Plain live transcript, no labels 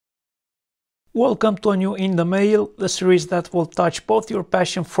Welcome to a new In the Mail, the series that will touch both your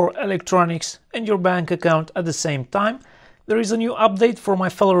passion for electronics and your bank account at the same time. There is a new update for my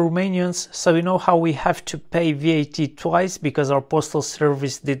fellow Romanians, so you know how we have to pay VAT twice because our postal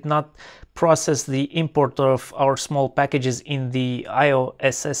service did not process the import of our small packages in the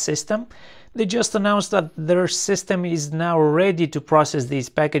IOSS system. They just announced that their system is now ready to process these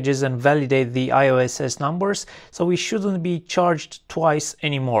packages and validate the IOSS numbers, so we shouldn't be charged twice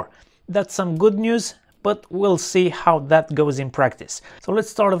anymore. That's some good news, but we'll see how that goes in practice. So let's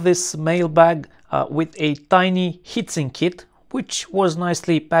start this mailbag with a tiny heatsink kit, which was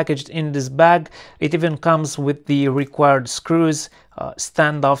nicely packaged in this bag. It even comes with the required screws,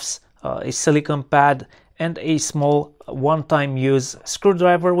 standoffs, a silicone pad, and a small one-time use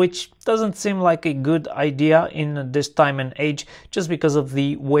screwdriver, which doesn't seem like a good idea in this time and age just because of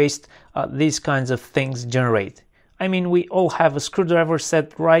the waste these kinds of things generate. I mean, we all have a screwdriver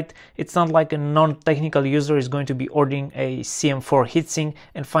set, right? It's not like a non-technical user is going to be ordering a CM4 heatsink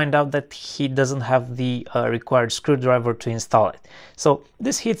and find out that he doesn't have the required screwdriver to install it. So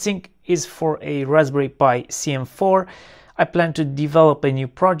this heatsink is for a Raspberry Pi CM4. I plan to develop a new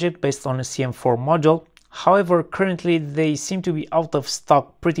project based on a CM4 module. However, currently they seem to be out of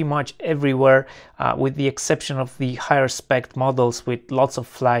stock pretty much everywhere, with the exception of the higher spec models with lots of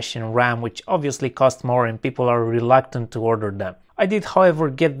flash and RAM, which obviously cost more and people are reluctant to order them. I did, however,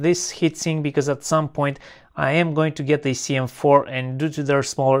 get this heatsink because at some point I am going to get a CM4, and due to their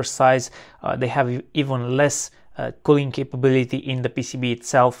smaller size, they have even less cooling capability in the PCB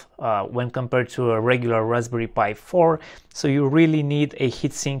itself when compared to a regular Raspberry Pi 4, so you really need a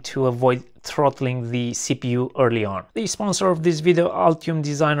heatsink to avoid throttling the CPU early on. The sponsor of this video, Altium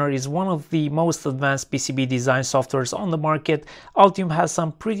Designer, is one of the most advanced PCB design softwares on the market. Altium has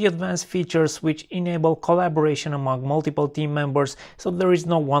some pretty advanced features which enable collaboration among multiple team members, so there is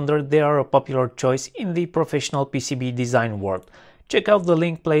no wonder they are a popular choice in the professional PCB design world. Check out the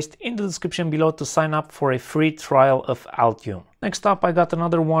link placed in the description below to sign up for a free trial of Altium. Next up, I got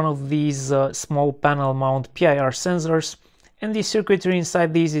another one of these small panel mount PIR sensors. And the circuitry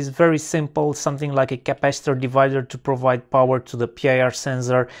inside these is very simple, something like a capacitor divider to provide power to the PIR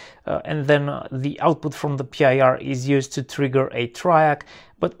sensor, and then the output from the PIR is used to trigger a triac.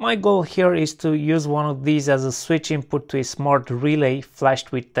 But my goal here is to use one of these as a switch input to a smart relay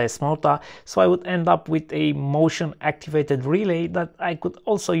flashed with Desmota, so I would end up with a motion activated relay that I could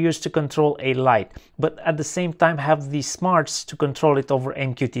also use to control a light, but at the same time have the smarts to control it over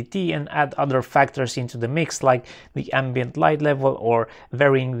MQTT and add other factors into the mix, like the ambient light level or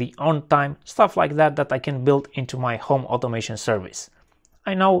varying the on time, stuff like that that I can build into my home automation service.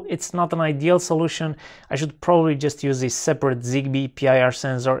 I know it's not an ideal solution. I should probably just use a separate Zigbee PIR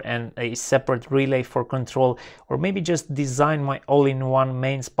sensor and a separate relay for control, or maybe just design my all-in-one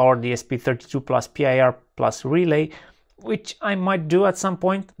mains powered ESP32 plus PIR plus relay, which I might do at some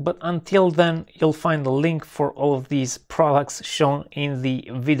point, but until then you'll find the link for all of these products shown in the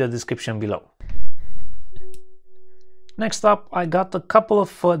video description below. Next up, I got a couple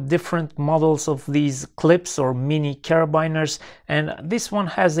of different models of these clips or mini carabiners, and this one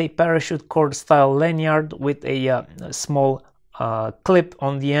has a parachute cord style lanyard with a small clip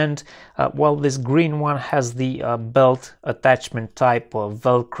on the end, while this green one has the belt attachment type of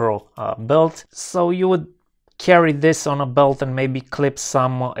Velcro belt. So you would carry this on a belt and maybe clip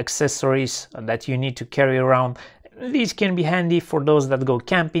some accessories that you need to carry around. These can be handy for those that go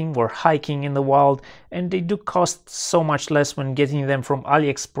camping or hiking in the wild, and they do cost so much less when getting them from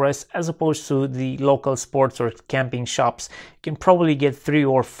AliExpress as opposed to the local sports or camping shops. You can probably get 3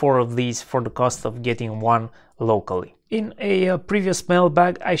 or 4 of these for the cost of getting one locally. In a previous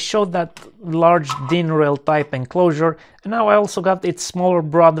mailbag, I showed that large DIN Rail type enclosure, and now I also got its smaller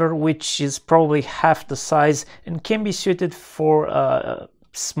brother, which is probably half the size and can be suited for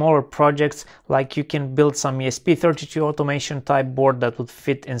smaller projects, like you can build some ESP32 automation type board that would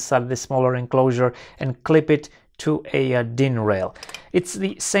fit inside the smaller enclosure and clip it to a DIN rail. It's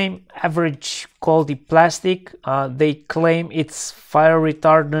the same average quality plastic. They claim it's fire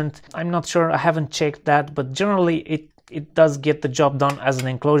retardant. I'm not sure, I haven't checked that, but generally it does get the job done as an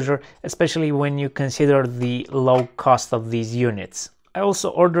enclosure, especially when you consider the low cost of these units. I also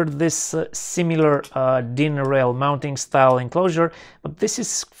ordered this similar DIN rail mounting style enclosure, but this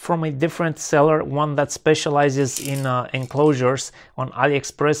is from a different seller, one that specializes in enclosures on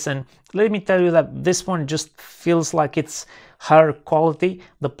AliExpress, and let me tell you that this one just feels like it's higher quality.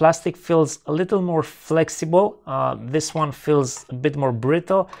 The plastic feels a little more flexible, this one feels a bit more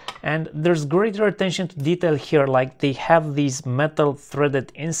brittle, and there's greater attention to detail here, like they have these metal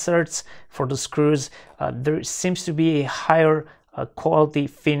threaded inserts for the screws. There seems to be a higher quality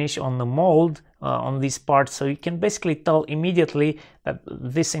finish on the mold on these parts, so you can basically tell immediately that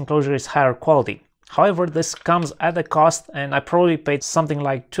this enclosure is higher quality. However, this comes at a cost, and I probably paid something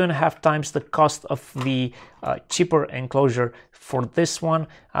like 2.5 times the cost of the cheaper enclosure for this one,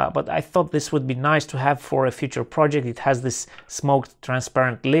 but I thought this would be nice to have for a future project. It has this smoked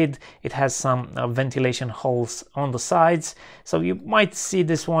transparent lid, it has some ventilation holes on the sides, so you might see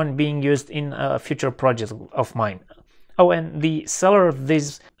this one being used in a future project of mine. Oh, and the seller of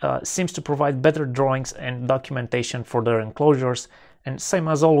this seems to provide better drawings and documentation for their enclosures, and same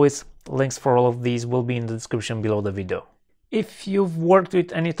as always, links for all of these will be in the description below the video. If you've worked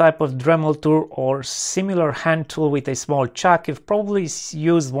with any type of Dremel tool or similar hand tool with a small chuck, you've probably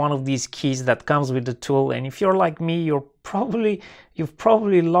used one of these keys that comes with the tool, and if you're like me, you've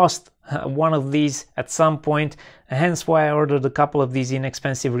probably lost one of these at some point, hence why I ordered a couple of these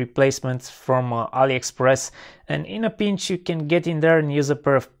inexpensive replacements from AliExpress. And in a pinch you can get in there and use a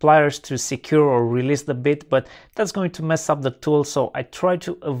pair of pliers to secure or release the bit, but that's going to mess up the tool, so I try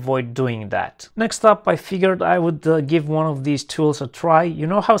to avoid doing that. Next up, I figured I would give one of these tools a try. You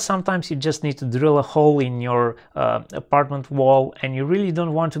know how sometimes you just need to drill a hole in your apartment wall and you really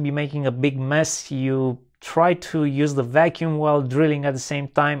don't want to be making a big mess. You try to use the vacuum while drilling at the same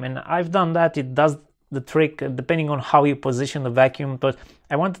time, and I've done that. It does the trick depending on how you position the vacuum, but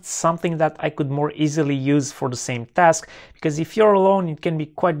I wanted something that I could more easily use for the same task, because if you're alone it can be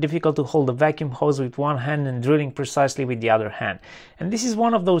quite difficult to hold the vacuum hose with one hand and drilling precisely with the other hand. And this is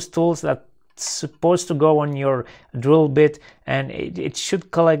one of those tools that's supposed to go on your drill bit, and it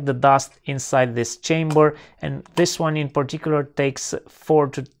should collect the dust inside this chamber, and this one in particular takes 4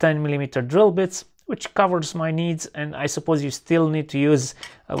 to 10 millimeter drill bits, which covers my needs. And I suppose you still need to use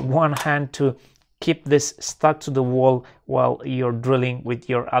one hand to keep this stuck to the wall while you're drilling with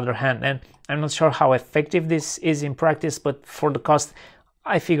your other hand. And I'm not sure how effective this is in practice, but for the cost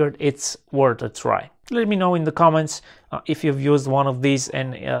I figured it's worth a try. Let me know in the comments if you've used one of these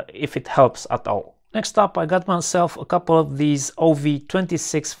and if it helps at all. Next up, I got myself a couple of these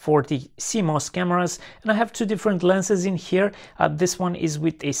OV2640 CMOS cameras, and I have two different lenses in here. This one is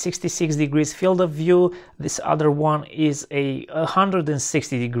with a 66 degrees field of view, this other one is a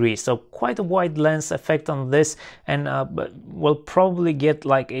 160 degrees, so quite a wide lens effect on this, and we'll probably get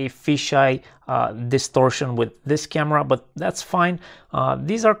like a fisheye distortion with this camera, but that's fine.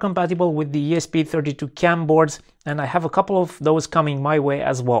 These are compatible with the ESP32 cam boards, and I have a couple of those coming my way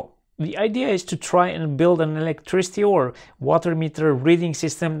as well. The idea is to try and build an electricity or water meter reading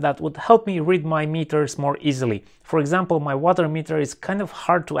system that would help me read my meters more easily. For example, my water meter is kind of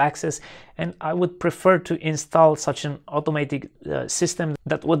hard to access, and I would prefer to install such an automated system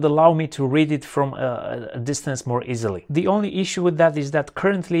that would allow me to read it from a distance more easily. The only issue with that is that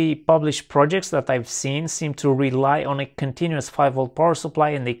currently published projects that I've seen seem to rely on a continuous 5-volt power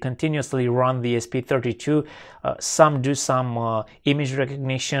supply, and they continuously run the ESP32. Some do some image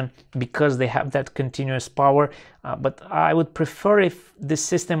recognition because they have that continuous power, but I would prefer if this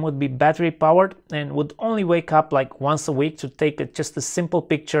system would be battery powered and would only wake up like once a week to take just a simple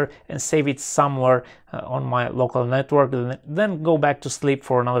picture and save it somewhere on my local network, and then go back to sleep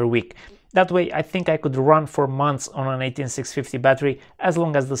for another week. That way I think I could run for months on an 18650 battery as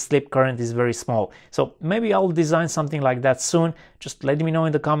long as the slip current is very small. So maybe I'll design something like that soon. Just let me know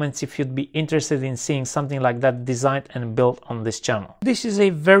in the comments if you'd be interested in seeing something like that designed and built on this channel. This is a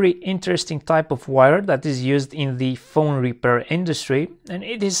very interesting type of wire that is used in the phone repair industry, and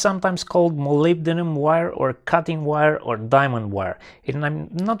it is sometimes called molybdenum wire or cutting wire or diamond wire. And I'm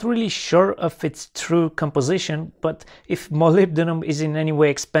not really sure of its true composition, but if molybdenum is in any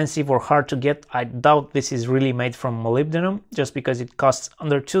way expensive or hard to get, I doubt this is really made from molybdenum, just because it costs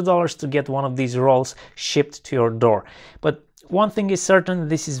under $2 to get one of these rolls shipped to your door. But one thing is certain,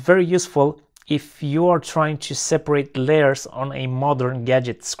 this is very useful if you are trying to separate layers on a modern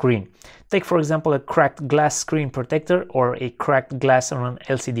gadget screen. Take for example a cracked glass screen protector or a cracked glass on an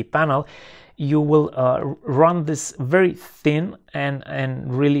LCD panel. You will run this very thin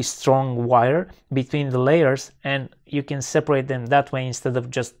and really strong wire between the layers, and you can separate them that way instead of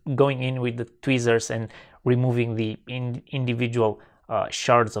just going in with the tweezers and removing the individual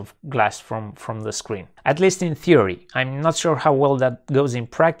shards of glass from the screen. At least in theory. I'm not sure how well that goes in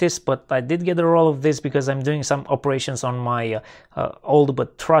practice, but I did get a roll of this because I'm doing some operations on my old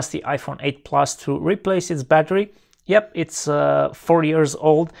but trusty iPhone 8 Plus to replace its battery. Yep, it's 4 years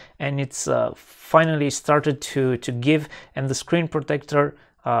old, and it's finally started to give, and the screen protector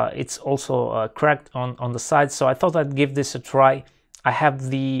it's also cracked on the side, so I thought I'd give this a try. I have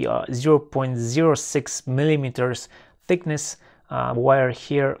the 0.06 millimeters thickness wire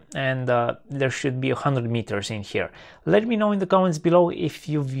here, and there should be 100 meters in here. Let me know in the comments below if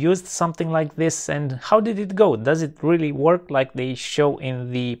you've used something like this and how did it go. Does it really work like they show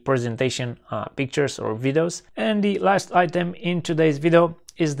in the presentation pictures or videos? And the last item in today's video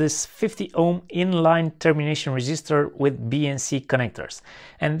is this 50 ohm inline termination resistor with BNC connectors,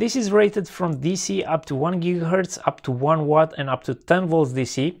 and this is rated from DC up to 1 GHz, up to 1 watt, and up to 10 volts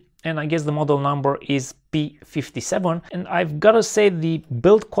DC. And I guess the model number is P57. And I've gotta say, the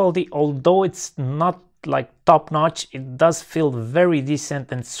build quality, although it's not like top notch, it does feel very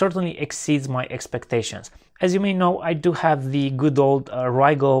decent and certainly exceeds my expectations. As you may know, I do have the good old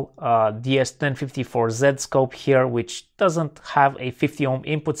Rigel DS1054Z scope here, which doesn't have a 50 ohm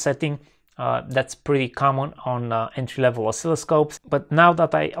input setting. That's pretty common on entry-level oscilloscopes. But now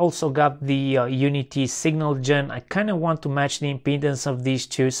that I also got the Unity signal gen, I kind of want to match the impedance of these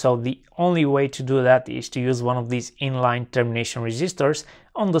two. So the only way to do that is to use one of these inline termination resistors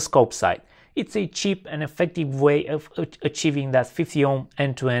on the scope side. It's a cheap and effective way of achieving that 50 ohm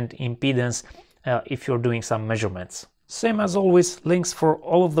end-to-end impedance if you're doing some measurements. Same as always, links for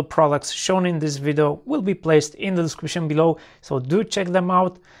all of the products shown in this video will be placed in the description below, so do check them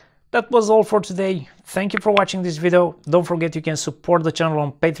out. That was all for today. Thank you for watching this video. Don't forget you can support the channel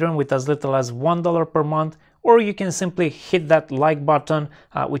on Patreon with as little as $1 per month, or you can simply hit that like button,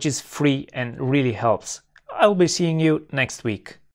 which is free and really helps. I'll be seeing you next week.